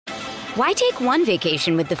Why take one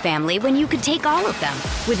vacation with the family when you could take all of them?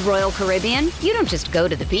 With Royal Caribbean, you don't just go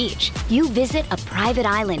to the beach. You visit a private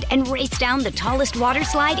island and race down the tallest water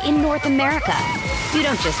slide in North America. You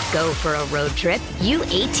don't just go for a road trip. You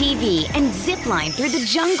ATV and zip line through the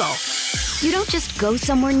jungle. You don't just go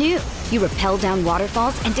somewhere new. You rappel down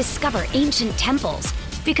waterfalls and discover ancient temples.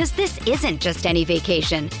 Because this isn't just any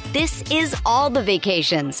vacation. This is all the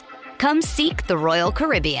vacations. Come seek the Royal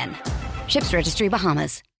Caribbean. Ships Registry,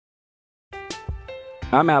 Bahamas.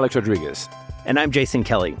 I'm Alex Rodriguez. And I'm Jason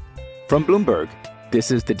Kelly. From Bloomberg,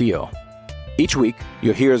 this is The Deal. Each week,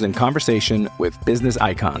 you'll hear us in conversation with business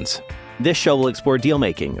icons. This show will explore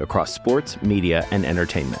deal-making across sports, media, and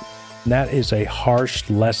entertainment. That is a harsh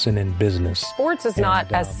lesson in business. Sports is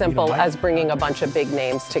not as simple as bringing a bunch of big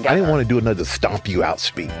names together. I didn't want to do another stomp you out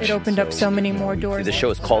speech. It opened up so many more doors. The show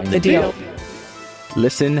is called The Deal.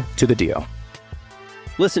 Listen to The Deal.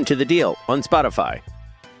 Listen to The Deal on Spotify.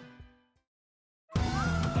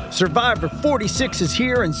 Survivor 46 is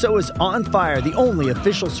here, and so is On Fire, the only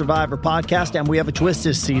official Survivor podcast, and we have a twist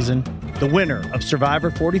this season. The winner of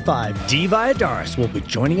Survivor 45, Dee Valladares, will be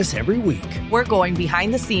joining us every week. We're going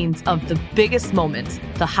behind the scenes of the biggest moments,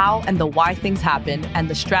 the how and the why things happen, and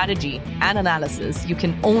the strategy and analysis you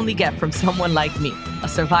can only get from someone like me, a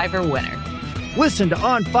Survivor winner. Listen to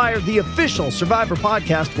On Fire, the official Survivor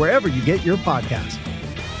podcast, wherever you get your podcasts.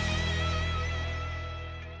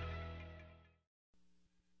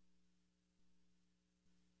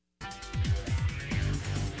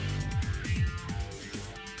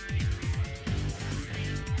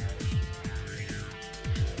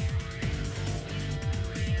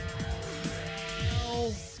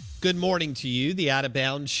 Good morning to you. The Out of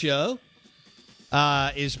Bounds Show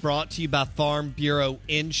is brought to you by Farm Bureau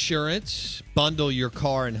Insurance. Bundle your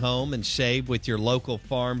car and home and save with your local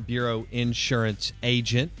Farm Bureau Insurance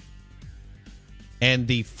agent. And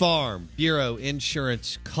the Farm Bureau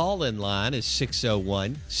Insurance call-in line is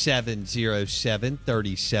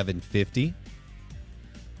 601-707-3750.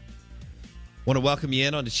 Want to welcome you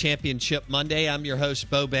in on the Championship Monday. I'm your host,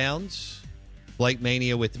 Bo Bounds. Blake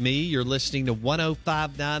Mania with me. You're listening to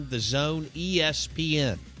 105.9 The Zone,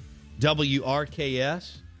 ESPN,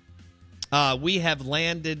 WRKS. We have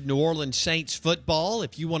landed New Orleans Saints football.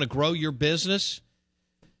 If you want to grow your business,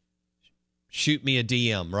 shoot me a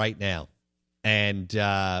DM right now, and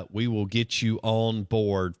we will get you on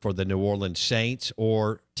board for the New Orleans Saints,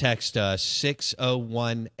 or text us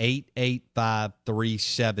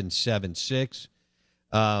 601-885-3776.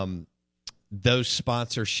 Those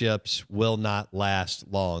sponsorships will not last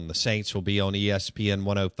long. The Saints will be on ESPN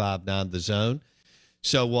 105.9 The Zone.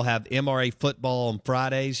 So we'll have MRA football on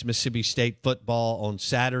Fridays, Mississippi State football on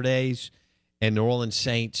Saturdays, and New Orleans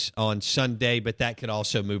Saints on Sunday, but that could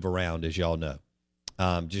also move around, as y'all know,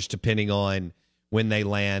 just depending on when they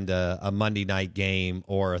land a Monday night game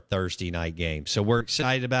or a Thursday night game. So we're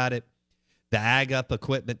excited about it. The Ag Up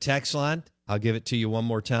Equipment text line, I'll give it to you one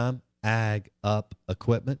more time. Ag Up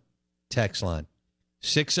Equipment text line,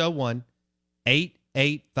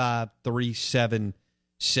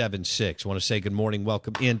 601-885-3776. I want to say good morning,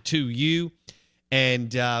 welcome in to you.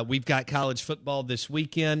 And we've got college football this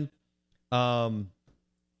weekend.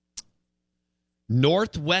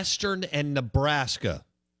 Northwestern and Nebraska.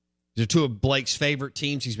 They're two of Blake's favorite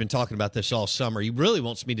teams. He's been talking about this all summer. He really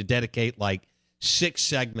wants me to dedicate like 6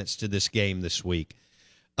 segments to this game this week.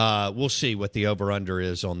 We'll see what the over-under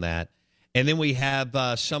is on that. And then we have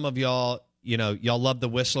some of y'all, y'all love the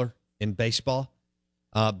Whistler in baseball.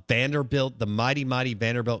 Vanderbilt, the mighty, mighty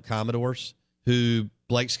Vanderbilt Commodores, who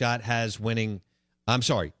Blake Scott has winning. I'm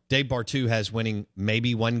sorry, Dave Bartu has winning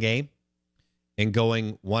maybe one game and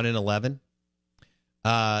going 1-11.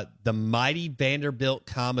 The mighty Vanderbilt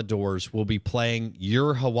Commodores will be playing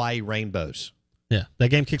your Hawaii Rainbows. Yeah, that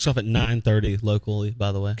game kicks off at 9:30 locally,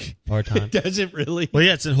 by the way, our time. Does it really? Well,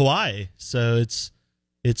 yeah, it's in Hawaii, so it's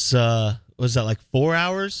was that like 4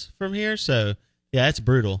 hours from here? So yeah, it's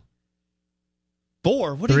brutal.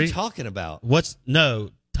 4? What 3? Are you talking about?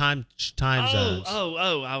 Time zones?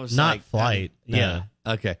 I was not like, flight. No. Yeah.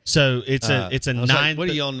 Okay. So it's a 9. Like, what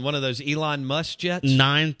are you on? One of those Elon Musk jets?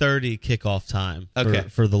 9:30 kickoff time. Okay.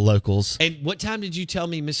 For the locals. And what time did you tell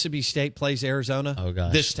me Mississippi State plays Arizona? Oh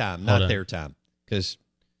gosh, this time, not their time, because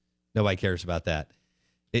nobody cares about that.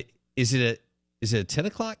 Is it a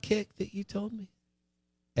 10:00 kick that you told me?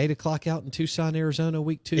 8:00 out in Tucson, Arizona,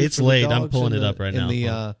 week 2. It's late. I'm pulling it up right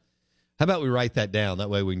now. How about we write that down? That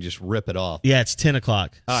way we can just rip it off. Yeah, it's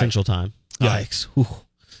 10:00 Central Time. Yikes!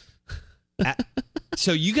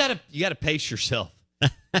 So you gotta pace yourself.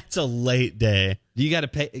 That's a late day. You got to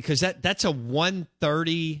pay because that's a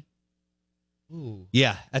 1:30. Ooh.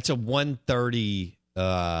 Yeah, that's a 1:30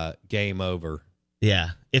 game over.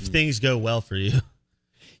 Yeah, if things go well for you.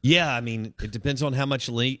 Yeah, I mean, it depends on how much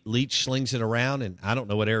Leach slings it around, and I don't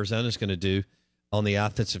know what Arizona's going to do on the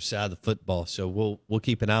offensive side of the football. So we'll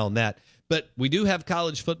keep an eye on that. But we do have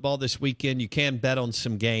college football this weekend. You can bet on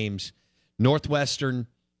some games. Northwestern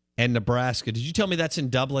and Nebraska. Did you tell me that's in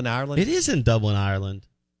Dublin, Ireland? It is in Dublin, Ireland.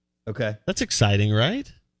 Okay. That's exciting,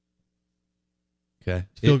 right? Okay.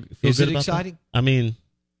 Is it exciting? That? I mean,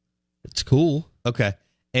 it's cool. Okay.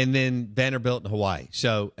 And then Vanderbilt and Hawaii.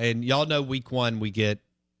 So, and y'all know week 1 we get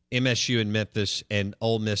MSU and Memphis and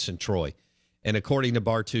Ole Miss and Troy. And according to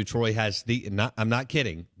Bar2, Troy has I'm not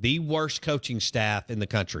kidding, the worst coaching staff in the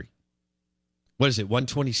country. What is it,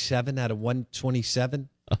 127 out of 127?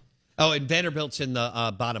 Oh, and Vanderbilt's in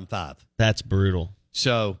the bottom 5. That's brutal.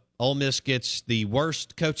 So Ole Miss gets the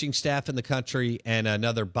worst coaching staff in the country and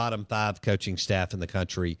another bottom 5 coaching staff in the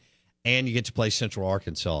country, and you get to play Central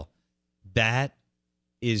Arkansas. That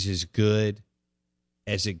is as good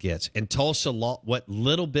as it gets. And Tulsa, what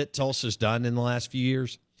little bit Tulsa's done in the last few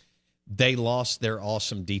years, they lost their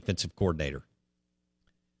awesome defensive coordinator.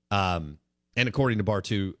 And according to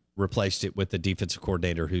Bar2, replaced it with a defensive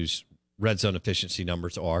coordinator whose red zone efficiency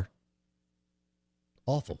numbers are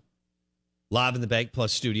awful. Live in the Bank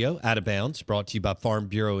Plus studio, Out of Bounds, brought to you by Farm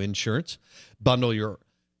Bureau Insurance. Bundle your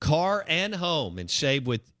car and home and save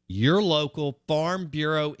with your local Farm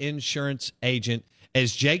Bureau Insurance agent.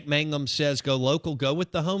 As Jake Mangum says, go local, go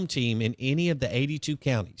with the home team in any of the 82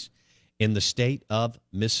 counties in the state of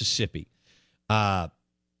Mississippi. Manti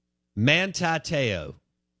Te'o,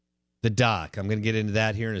 the doc. I'm going to get into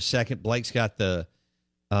that here in a second. Blake's got the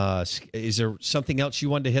is there something else you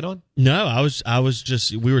wanted to hit on? No, I was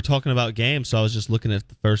just, we were talking about games, so I was just looking at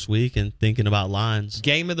the first week and thinking about lines.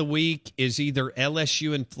 Game of the week is either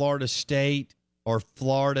LSU and Florida State or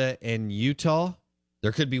Florida and Utah.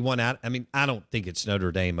 There could be one out. I mean, I don't think it's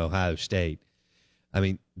Notre Dame, Ohio State. I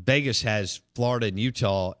mean, Vegas has Florida and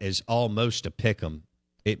Utah as almost a pick 'em.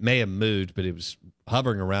 It may have moved, but it was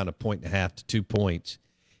hovering around 1.5 to 2 points.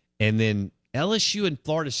 And then LSU and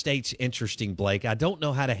Florida State's interesting, Blake. I don't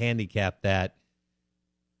know how to handicap that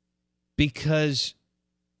because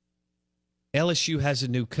LSU has a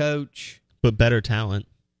new coach. But better talent.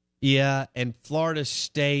 Yeah, and Florida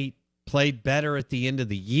State played better at the end of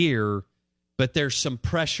the year, but there's some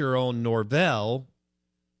pressure on Norvell.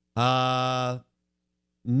 Well,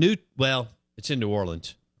 it's in New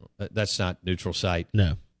Orleans. That's not neutral site.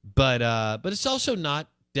 No. But it's also not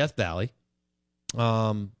Death Valley.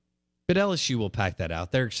 But LSU will pack that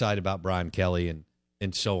out. They're excited about Brian Kelly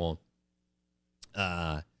and so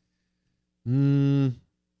on.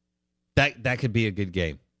 That could be a good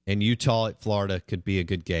game. And Utah at Florida could be a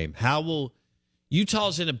good game.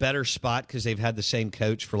 Utah's in a better spot because they've had the same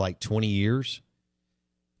coach for like 20 years.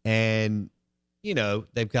 And, you know,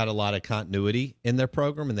 they've got a lot of continuity in their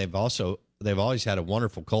program, and they've always had a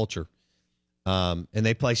wonderful culture. And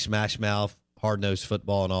they play smash mouth, hard-nosed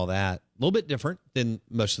football and all that. A little bit different than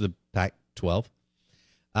most of the Pac-12.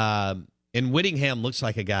 And Whittingham looks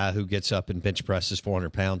like a guy who gets up and bench presses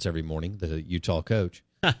 400 pounds every morning, the Utah coach.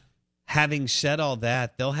 Having said all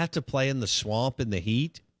that, they'll have to play in the swamp in the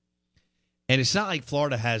heat. And it's not like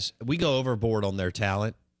Florida we go overboard on their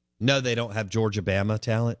talent. No, they don't have Georgia-Bama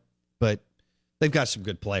talent, but they've got some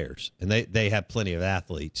good players, and they have plenty of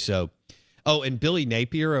athletes. So, and Billy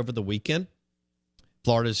Napier over the weekend,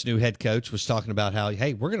 Florida's new head coach, was talking about how,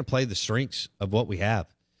 hey, we're going to play the strengths of what we have.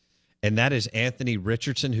 And that is Anthony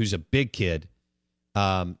Richardson, who's a big kid.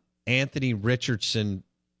 Anthony Richardson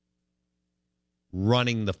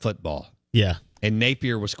running the football. Yeah. And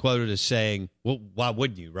Napier was quoted as saying, well, why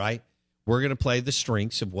wouldn't you, right? We're going to play the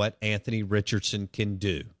strengths of what Anthony Richardson can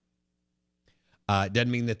do. It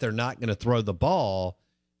doesn't mean that they're not going to throw the ball,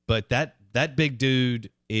 but that big dude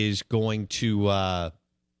is going to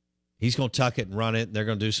he's going to tuck it and run it, and they're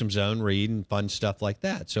going to do some zone read and fun stuff like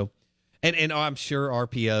that. So, and I'm sure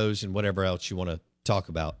RPOs and whatever else you want to talk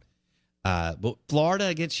about. But Florida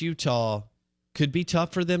against Utah could be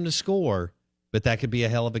tough for them to score, but that could be a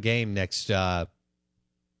hell of a game next, not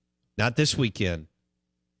this weekend,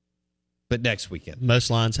 but next weekend. Most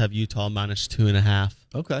lines have Utah -2.5.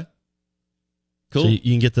 Okay. Cool. So you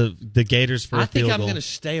can get the Gators for a field goal. I think I'm going to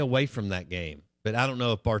stay away from that game, but I don't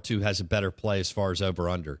know if Bar2 has a better play as far as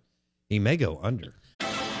over-under. He may go under.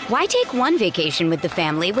 Why take one vacation with the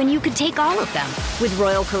family when you could take all of them? With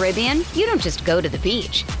Royal Caribbean, you don't just go to the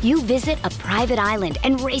beach. You visit a private island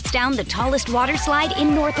and race down the tallest water slide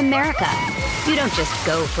in North America. You don't just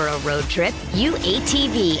go for a road trip. You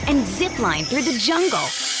ATV and zip line through the jungle.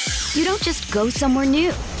 You don't just go somewhere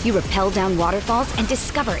new. You rappel down waterfalls and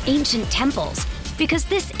discover ancient temples. Because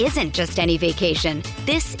this isn't just any vacation.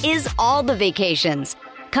 This is all the vacations.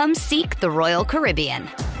 Come seek the Royal Caribbean.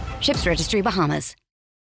 Ships Registry, Bahamas.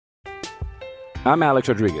 I'm Alex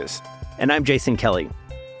Rodriguez. And I'm Jason Kelly.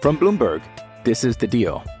 From Bloomberg, this is The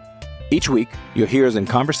Deal. Each week, you'll hear us in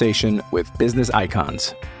conversation with business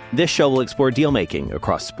icons. This show will explore deal-making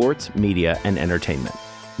across sports, media, and entertainment.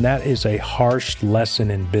 That is a harsh lesson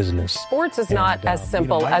in business. Sports is not as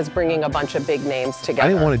simple as bringing a bunch of big names together. I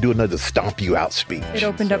didn't want to do another stomp you out speech. It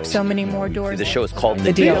opened up so many more doors. The show is called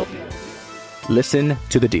The Deal. Listen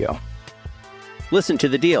to The Deal. Listen to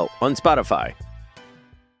The Deal on Spotify.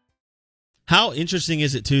 How interesting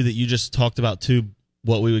is it, too, that you just talked about two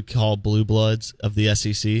what we would call blue bloods of the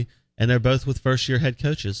SEC, and they're both with first-year head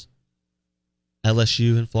coaches,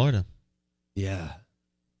 LSU and Florida. Yeah.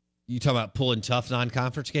 You talking about pulling tough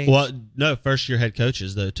non-conference games? Well, no, first-year head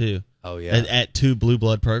coaches, though, too. Oh, yeah. At two blue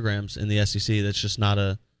blood programs in the SEC. That's just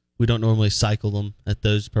not we don't normally cycle them at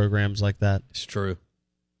those programs like that. It's true.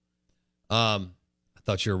 I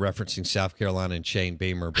thought you were referencing South Carolina and Shane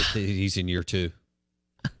Beamer, but he's in year 2.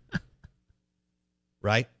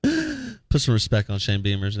 Right? Put some respect on Shane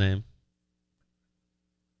Beamer's name.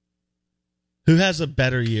 Who has a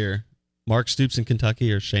better year, Mark Stoops in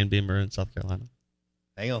Kentucky or Shane Beamer in South Carolina?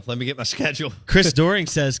 Hang on, let me get my schedule. Chris Doring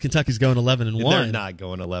says Kentucky's going 11-1. They're not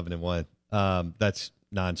going 11-1. That's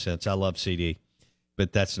nonsense. I love CD,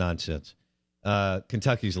 but that's nonsense.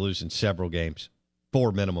 Kentucky's losing several games,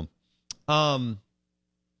 4 minimum. I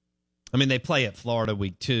mean, they play at Florida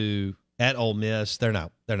week 2 at Ole Miss. They're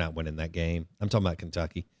not winning that game. I'm talking about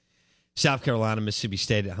Kentucky. South Carolina, Mississippi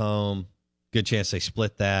State at home. Good chance they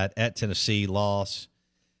split that. At Tennessee, loss.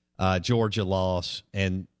 Georgia, loss.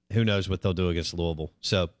 And who knows what they'll do against Louisville.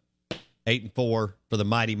 So 8-4 for the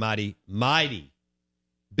mighty, mighty, mighty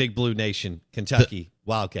Big Blue Nation, Kentucky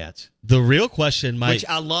Wildcats. The real question might... Which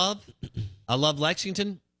I love. I love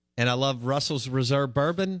Lexington, and I love Russell's Reserve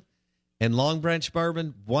Bourbon and Long Branch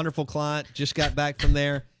Bourbon. Wonderful client. Just got back from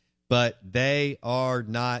there. But they are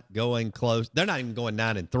not going close. They're not even going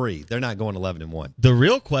 9-3. They're not going 11-1. The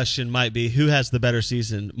real question might be who has the better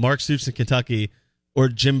season, Mark Stoops in Kentucky or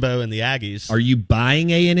Jimbo and the Aggies. Are you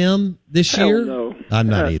buying A&M this year? Hell no. I'm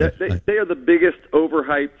not either. They are the biggest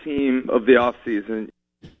overhyped team of the offseason.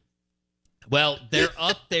 Well, they're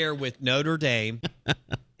up there with Notre Dame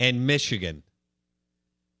and Michigan.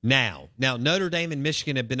 Now, Notre Dame and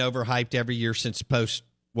Michigan have been overhyped every year since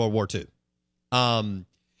post-World War II.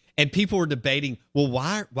 And people were debating, well,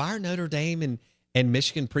 why are Notre Dame and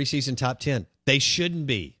Michigan preseason top 10? They shouldn't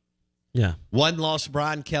be. Yeah. One lost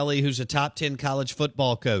Brian Kelly, who's a top 10 college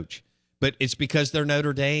football coach. But it's because they're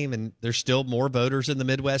Notre Dame, and there's still more voters in the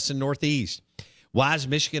Midwest and Northeast. Why is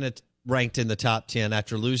Michigan ranked in the top 10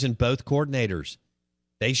 after losing both coordinators?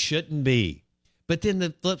 They shouldn't be. But then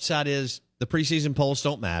the flip side is the preseason polls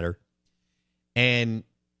don't matter. And,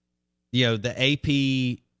 the AP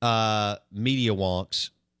media wonks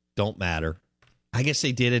don't matter. I guess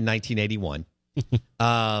they did in 1981.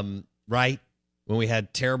 Right? When we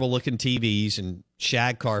had terrible-looking TVs and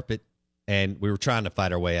shag carpet, and we were trying to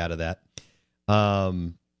fight our way out of that.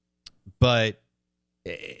 But,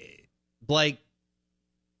 Blake,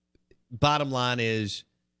 bottom line is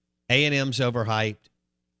A&M's overhyped,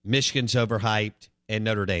 Michigan's overhyped, and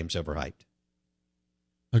Notre Dame's overhyped.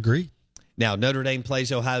 Agree. Now, Notre Dame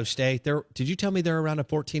plays Ohio State. Did you tell me they're around a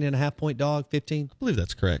 14.5-point dog, 15? I believe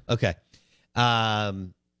that's correct. Okay.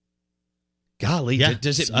 Golly, Yeah,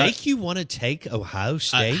 does it make you want to take Ohio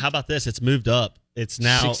State? How about this? It's moved up. It's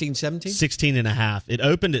now 16, 17? 16.5. It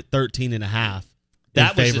opened at 13.5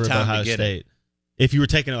 That in was favor the time of Ohio to get State. it. If you were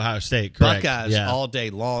taking Ohio State, correct. Buckeyes yeah. all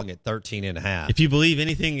day long at 13.5. If you believe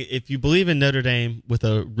anything, if you believe in Notre Dame with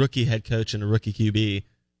a rookie head coach and a rookie QB,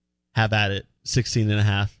 have at it.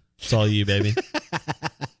 16.5. It's all you, baby.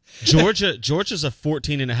 Georgia's a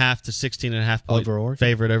 14.5 to 16.5 point Over Oregon?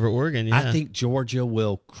 favorite over Oregon. Yeah. I think Georgia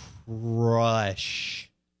will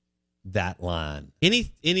crush that line.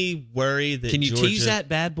 Any worry that Can you Georgia, tease that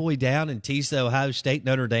bad boy down and tease the Ohio State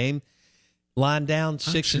Notre Dame line down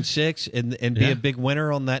 6-6 and be a big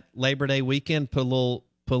winner on that Labor Day weekend? Put a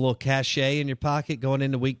little cachet in your pocket going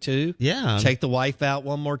into week 2. Yeah. Take the wife out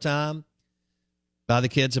one more time. Buy the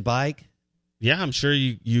kids a bike. Yeah, I'm sure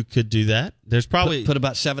you could do that. There's probably put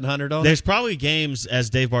about 700 on. There's probably games,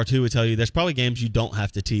 as Dave Bartu would tell you, there's probably games you don't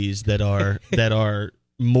have to tease that are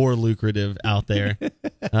more lucrative out there. Look,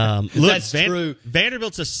 That's true.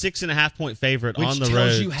 Vanderbilt's a 6.5 point favorite Which on the road.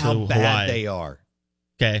 tells you how to bad Hawaii. they are.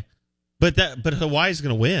 Okay, but Hawaii's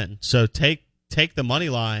going to win. So take the money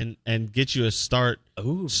line and get you a start.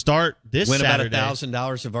 Ooh. Start this Win Saturday. about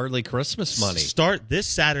 $1,000 of early Christmas money. Start this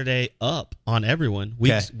Saturday up on everyone.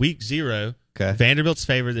 Week 0. Okay. Vanderbilt's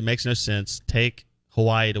favored. It makes no sense. Take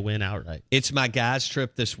Hawaii to win outright. It's my guys'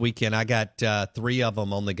 trip this weekend. I got 3 of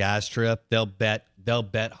them on the guys' trip. They'll bet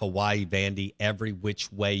Hawaii Vandy every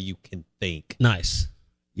which way you can think. Nice.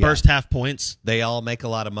 Yeah. First half points. They all make a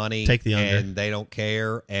lot of money. Take the under. And they don't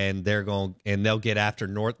care. And they'll get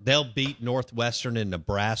after They'll beat Northwestern and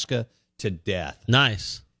Nebraska to death.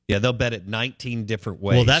 Nice. Yeah, they'll bet it 19 different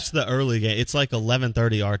ways. Well, that's the early game. It's like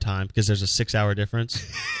 11:30 our time because there's a 6-hour difference.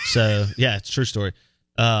 So, yeah, it's a true story.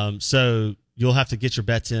 So you'll have to get your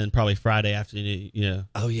bets in probably Friday afternoon.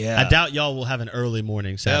 Oh, yeah. I doubt y'all will have an early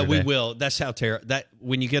morning Saturday. We will. That's how that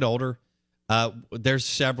when you get older, there's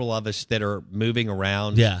several of us that are moving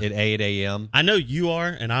around at 8 a.m. I know you are,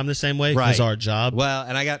 and I'm the same way because our job. Well,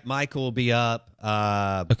 and I got Michael will be up.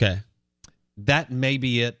 Okay. That may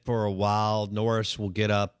be it for a while. Norris will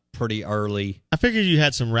get up pretty early. I figured you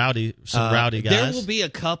had some rowdy guys. There will be a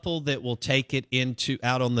couple that will take it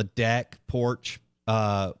out on the deck porch.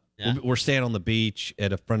 We're staying on the beach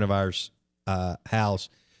at a friend of ours' house.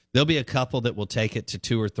 There'll be a couple that will take it to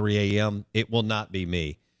 2 or 3 a.m. It will not be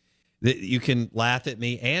me. You can laugh at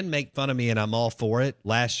me and make fun of me, and I'm all for it.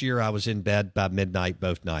 Last year, I was in bed by midnight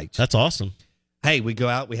both nights. That's awesome. Hey, we go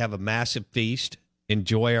out, we have a massive feast,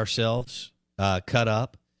 enjoy ourselves, cut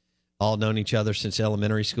up, all known each other since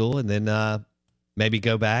elementary school, and then maybe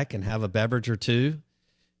go back and have a beverage or two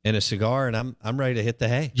and a cigar, and I'm ready to hit the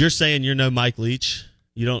hay. You're saying you're no Mike Leach?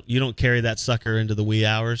 You don't carry that sucker into the wee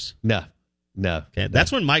hours? No. Okay,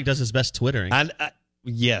 that's when Mike does his best twittering.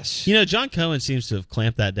 Yes. John Cohen seems to have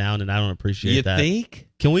clamped that down, and I don't appreciate that. You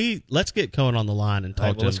think? Let's get Cohen on the line and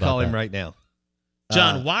talk to him let's about call him that. right now.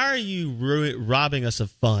 John, why are you robbing us of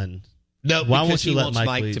fun? No, why because won't you he let wants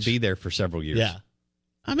Mike Leach to be there for several years. Yeah.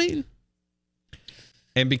 I mean...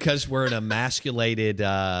 And because we're an emasculated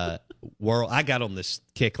world, I got on this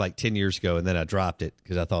kick like 10 years ago, and then I dropped it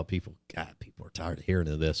because I thought people are tired of hearing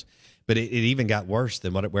of this. But it even got worse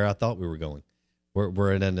than where I thought we were going.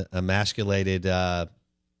 We're in an emasculated. How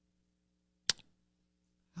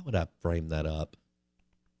would I frame that up?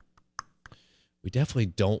 We definitely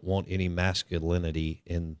don't want any masculinity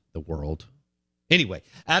in the world. Anyway,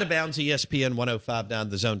 Out of Bounds, ESPN 105.9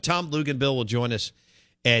 The Zone. Tom Luginbill will join us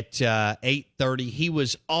at 8:30. He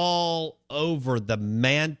was all over the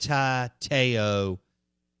Manti Te'o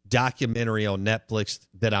documentary on Netflix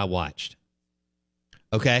that I watched.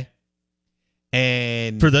 Okay?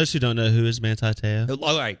 And for those who don't know, who is Manti Te'o?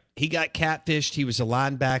 All right. He got catfished. He was a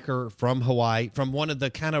linebacker from Hawaii, from one of the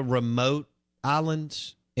kind of remote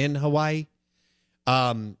islands in Hawaii.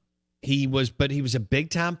 He was a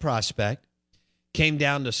big-time prospect. Came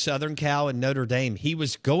down to Southern Cal and Notre Dame. He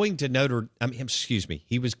was going to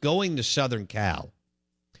He was going to Southern Cal.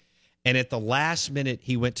 And at the last minute,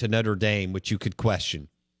 he went to Notre Dame, which you could question.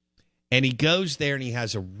 And he goes there and he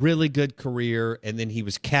has a really good career. And then he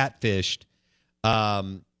was catfished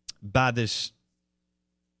by this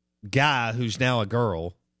guy who's now a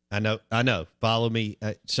girl. I know. Follow me.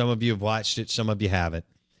 Some of you have watched it. Some of you haven't.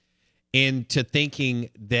 Into thinking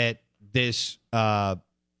that this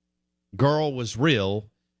girl was real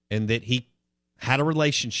and that he had a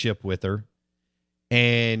relationship with her,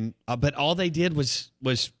 and but all they did was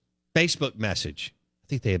Facebook message. I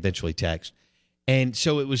think they eventually text, and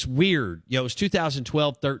so it was weird. It was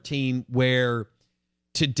 2012-13 where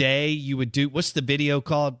today you would do, what's the video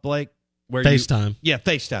called, Blake? Where FaceTime.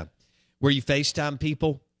 FaceTime, where you FaceTime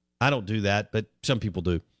people. I don't do that, but some people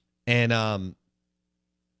do, and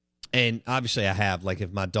obviously I have. Like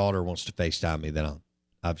if my daughter wants to FaceTime me, then I'll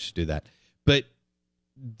obviously do that. But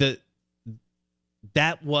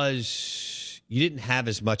that was, you didn't have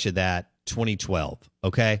as much of that 2012,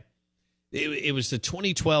 okay? It was the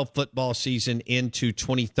 2012 football season into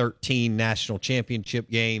 2013 national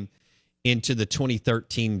championship game into the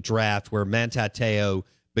 2013 draft where Manti Te'o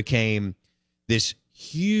became this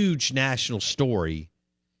huge national story.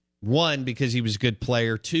 1, because he was a good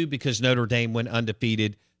player. 2, because Notre Dame went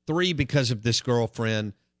undefeated. 3, because of this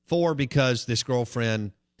girlfriend. 4, because this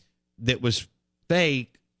girlfriend that was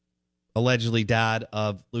fake allegedly died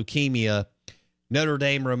of leukemia. Notre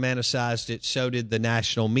Dame romanticized it. So did the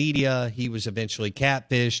national media. He was eventually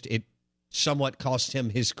catfished. It somewhat cost him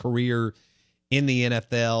his career in the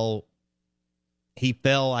NFL. He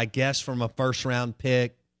fell, I guess, from a first-round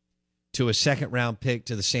pick to a second-round pick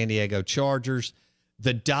to the San Diego Chargers.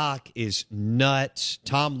 The doc is nuts.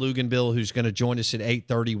 Tom Luginbill, who's going to join us at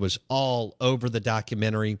 8:30, was all over the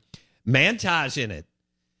documentary. Manti's in it.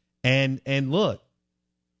 And look.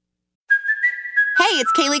 Hey,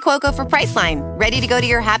 it's Kaylee Cuoco for Priceline. Ready to go to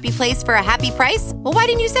your happy place for a happy price? Well, why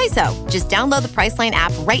didn't you say so? Just download the Priceline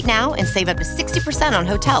app right now and save up to 60% on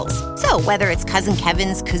hotels. So whether it's Cousin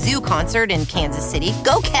Kevin's Kazoo Concert in Kansas City,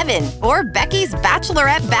 go Kevin, or Becky's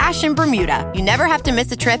Bachelorette Bash in Bermuda, you never have to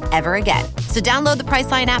miss a trip ever again. So download the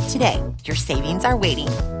Priceline app today. Your savings are waiting.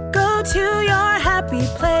 Go to your happy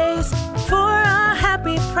place for a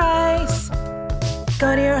happy price.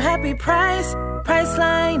 Go to your happy price,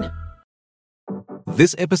 Priceline.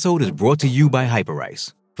 This episode is brought to you by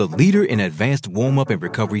Hyperice, the leader in advanced warm-up and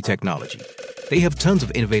recovery technology. They have tons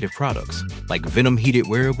of innovative products, like Venom-heated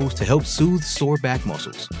wearables to help soothe sore back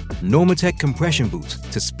muscles, Normatec compression boots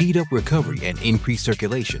to speed up recovery and increase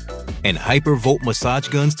circulation, and Hypervolt massage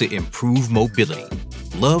guns to improve mobility.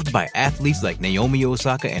 Loved by athletes like Naomi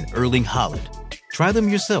Osaka and Erling Haaland. Try them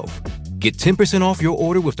yourself. Get 10% off your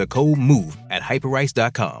order with the code MOVE at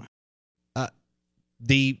Hyperice.com.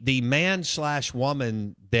 The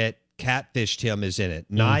man/woman that catfished him is in it.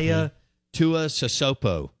 Naya Tua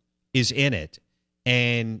Sosopo is in it.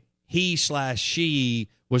 And he/she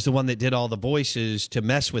was the one that did all the voices to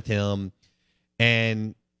mess with him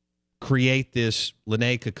and create this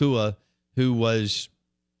Lene Kakua, who was,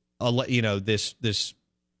 this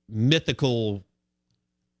mythical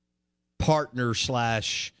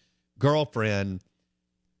partner/girlfriend.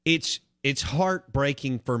 It's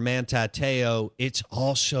heartbreaking for Manti Te'o. It's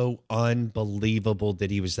also unbelievable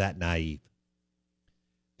that he was that naive.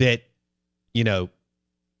 That, that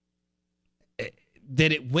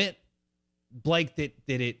it went, Blake, that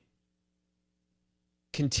it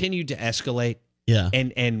continued to escalate. Yeah.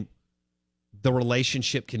 And the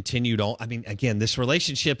relationship continued on. I mean, again, this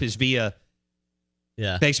relationship is via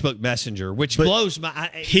Facebook Messenger, which blows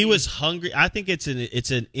my... He was hungry. I think it's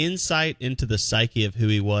an insight into the psyche of who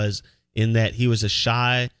he was, in that he was a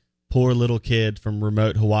shy, poor little kid from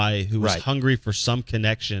remote Hawaii who was hungry for some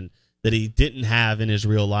connection that he didn't have in his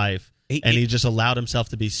real life. And he just allowed himself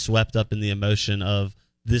to be swept up in the emotion of,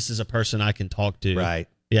 this is a person I can talk to. Right.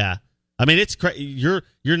 Yeah. I mean, it's crazy. You're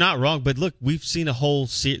not wrong, but look, we've seen a whole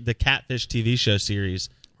the Catfish TV show series.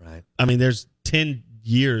 Right. I mean, there's 10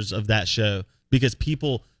 years of that show, because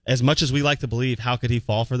people, as much as we like to believe, how could he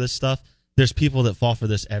fall for this stuff? There's people that fall for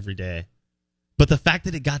this every day. But the fact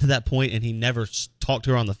that it got to that point and he never talked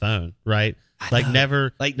to her on the phone, right? Never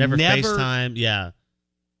FaceTime. Yeah.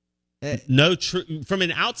 No true. From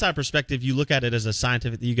an outside perspective, you look at it as a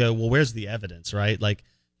scientific. You go, well, where's the evidence, right? Like,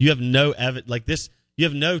 you have no you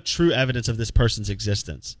have no true evidence of this person's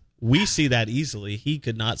existence. We see that easily. He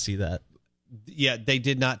could not see that. Yeah, they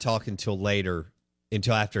did not talk until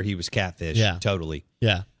after he was catfished. Yeah. Totally.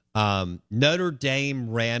 Yeah. Notre Dame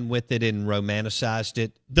ran with it and romanticized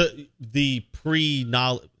it. The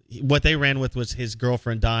pre-knowledge, what they ran with was his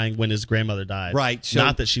girlfriend dying when his grandmother died. Right. So,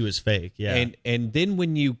 not that she was fake. Yeah. And then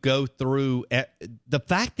when you go through the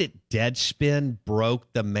fact that Deadspin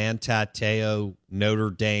broke the Manti Te'o Notre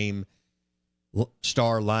Dame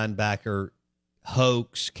star linebacker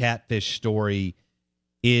hoax catfish story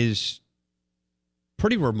is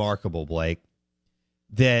pretty remarkable, Blake.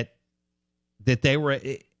 That they were,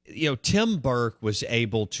 Tim Burke was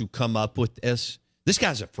able to come up with this. This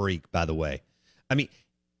guy's a freak, by the way. I mean,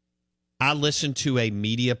 I listened to a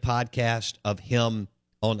media podcast of him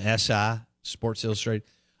on SI, Sports Illustrated,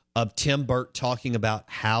 of Tim Burke talking about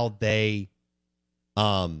how they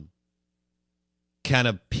kind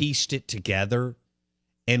of pieced it together.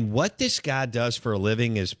 And what this guy does for a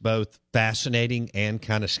living is both fascinating and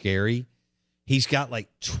kind of scary. He's got like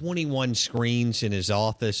 21 screens in his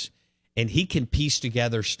office, and he can piece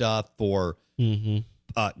together stuff for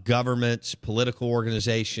governments, political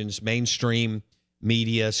organizations, mainstream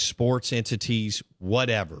media, sports entities,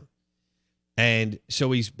 whatever. And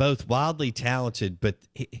so he's both wildly talented, but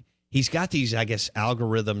he's got these, I guess,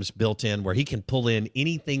 algorithms built in where he can pull in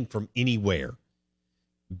anything from anywhere.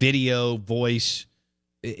 Video, voice,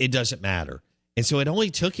 it doesn't matter. And so it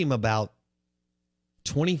only took him about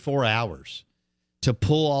 24 hours to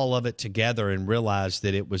pull all of it together and realize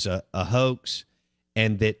that it was a hoax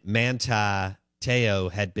and that Manti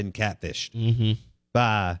Te'o had been catfished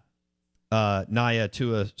by Naya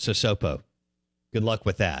Tua Sosopo. Good luck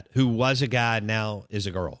with that. Who was a guy, now is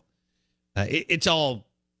a girl. It's all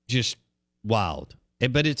just wild.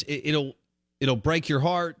 But it'll break your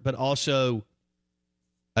heart, but also,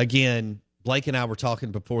 again, Blake and I were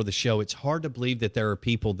talking before the show. It's hard to believe that there are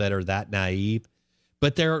people that are that naive,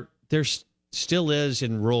 but there still is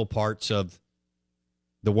in rural parts of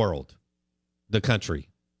the world, the country.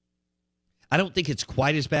 I don't think it's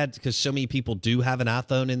quite as bad because so many people do have an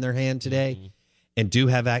iPhone in their hand today and do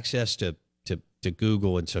have access to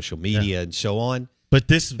Google and social media and so on. But it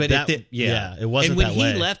wasn't And when that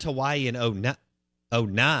way. he left Hawaii in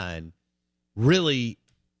 2009, really,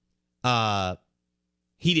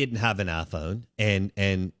 he didn't have an iPhone,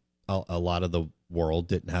 and a lot of the world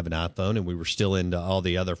didn't have an iPhone, and we were still into all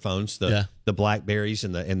the other phones, the Blackberries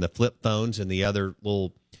and the flip phones and the other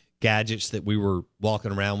little gadgets that we were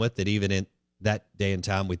walking around with that even in that day and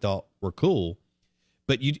time we thought were cool.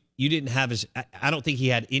 But you didn't have I don't think he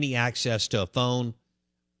had any access to a phone,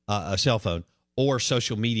 a cell phone, or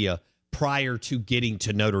social media prior to getting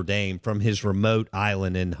to Notre Dame from his remote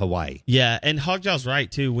island in Hawaii. Yeah, and Hogjaw's right,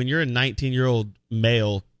 too. When you're a 19-year-old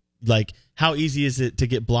male, like, how easy is it to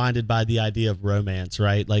get blinded by the idea of romance,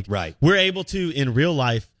 right? Like, we're able to, in real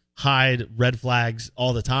life, hide red flags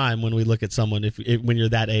all the time when we look at someone when you're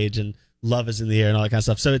that age and love is in the air and all that kind of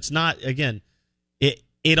stuff. So it's not, again,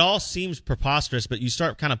 it all seems preposterous, but you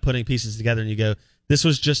start kind of putting pieces together and you go, this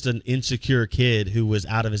was just an insecure kid who was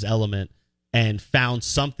out of his element and found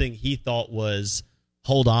something he thought was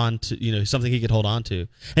something he could hold on to.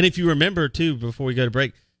 And if you remember, too, before we go to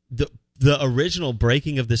break, the original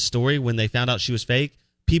breaking of this story, when they found out she was fake,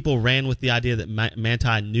 people ran with the idea that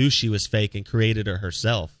Manti knew she was fake and created her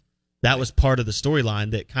herself. That was part of the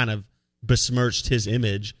storyline that kind of besmirched his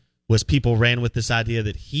image, was people ran with this idea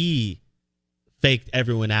that he faked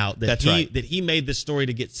everyone out, that he made this story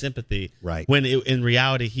to get sympathy, right? When in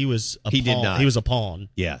reality he was a pawn. Did not. He was a pawn.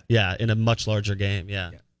 Yeah, in a much larger game. Yeah.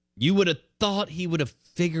 You would have thought he would have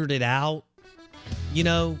figured it out,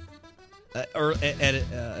 or at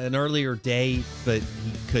an earlier date, but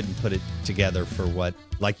he couldn't put it together for what,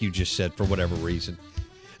 like you just said, for whatever reason.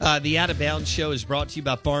 The Out of Bounds Show is brought to you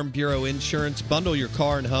by Farm Bureau Insurance. Bundle your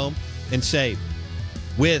car and home and save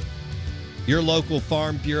with your local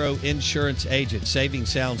Farm Bureau Insurance agent. Saving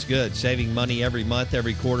sounds good. Saving money every month,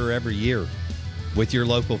 every quarter, every year with your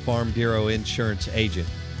local Farm Bureau Insurance agent.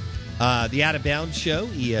 The Out of Bounds Show,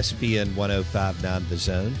 ESPN 105.9 The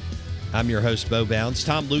Zone. I'm your host, Bo Bounds.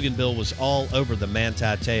 Tom Luganville was all over the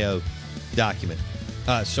Manti Te'o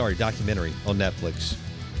documentary on Netflix.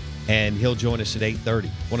 And he'll join us at 8:30.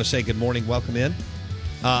 Want to say good morning, welcome in.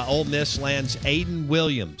 Ole Miss lands Aiden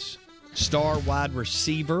Williams, star wide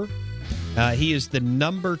receiver. He is the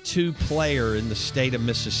number 2 player in the state of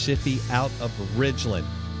Mississippi out of Ridgeland.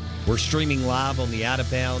 We're streaming live on the Out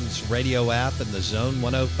of Bounds radio app and the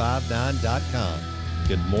Zone1059.com.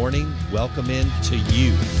 Good morning. Welcome in to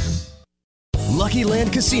you. Lucky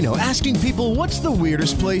Land Casino, asking people, what's the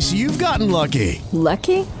weirdest place you've gotten lucky?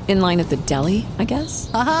 Lucky? In line at the deli, I guess?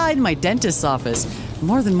 Aha, in my dentist's office.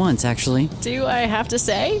 More than once, actually. Do I have to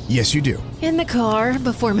say? Yes, you do. In the car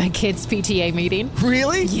before my kids' PTA meeting.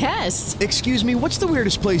 Really? Yes. Excuse me, what's the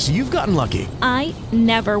weirdest place you've gotten lucky? I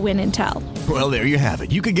never win and tell. Well, there you have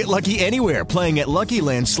it. You can get lucky anywhere, playing at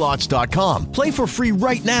LuckyLandSlots.com. Play for free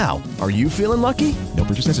right now. Are you feeling lucky? No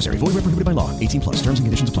purchase necessary. Void where prohibited by law. 18+. Terms and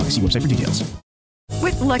conditions apply. See website for details.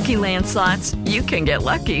 With Lucky Land Slots, you can get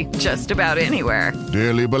lucky just about anywhere.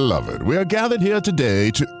 Dearly beloved, we are gathered here today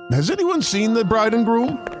to... Has anyone seen the bride and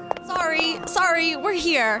groom? Sorry, we're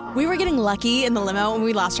here. We were getting lucky in the limo and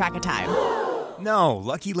we lost track of time. No,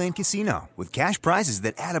 Lucky Land Casino, with cash prizes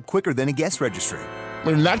that add up quicker than a guest registry.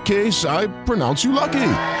 In that case, I pronounce you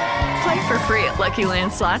lucky. Play for free at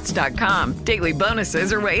LuckyLandSlots.com. Daily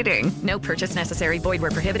bonuses are waiting. No purchase necessary. Void where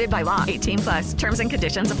prohibited by law. 18+. Terms and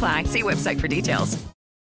conditions apply. See website for details.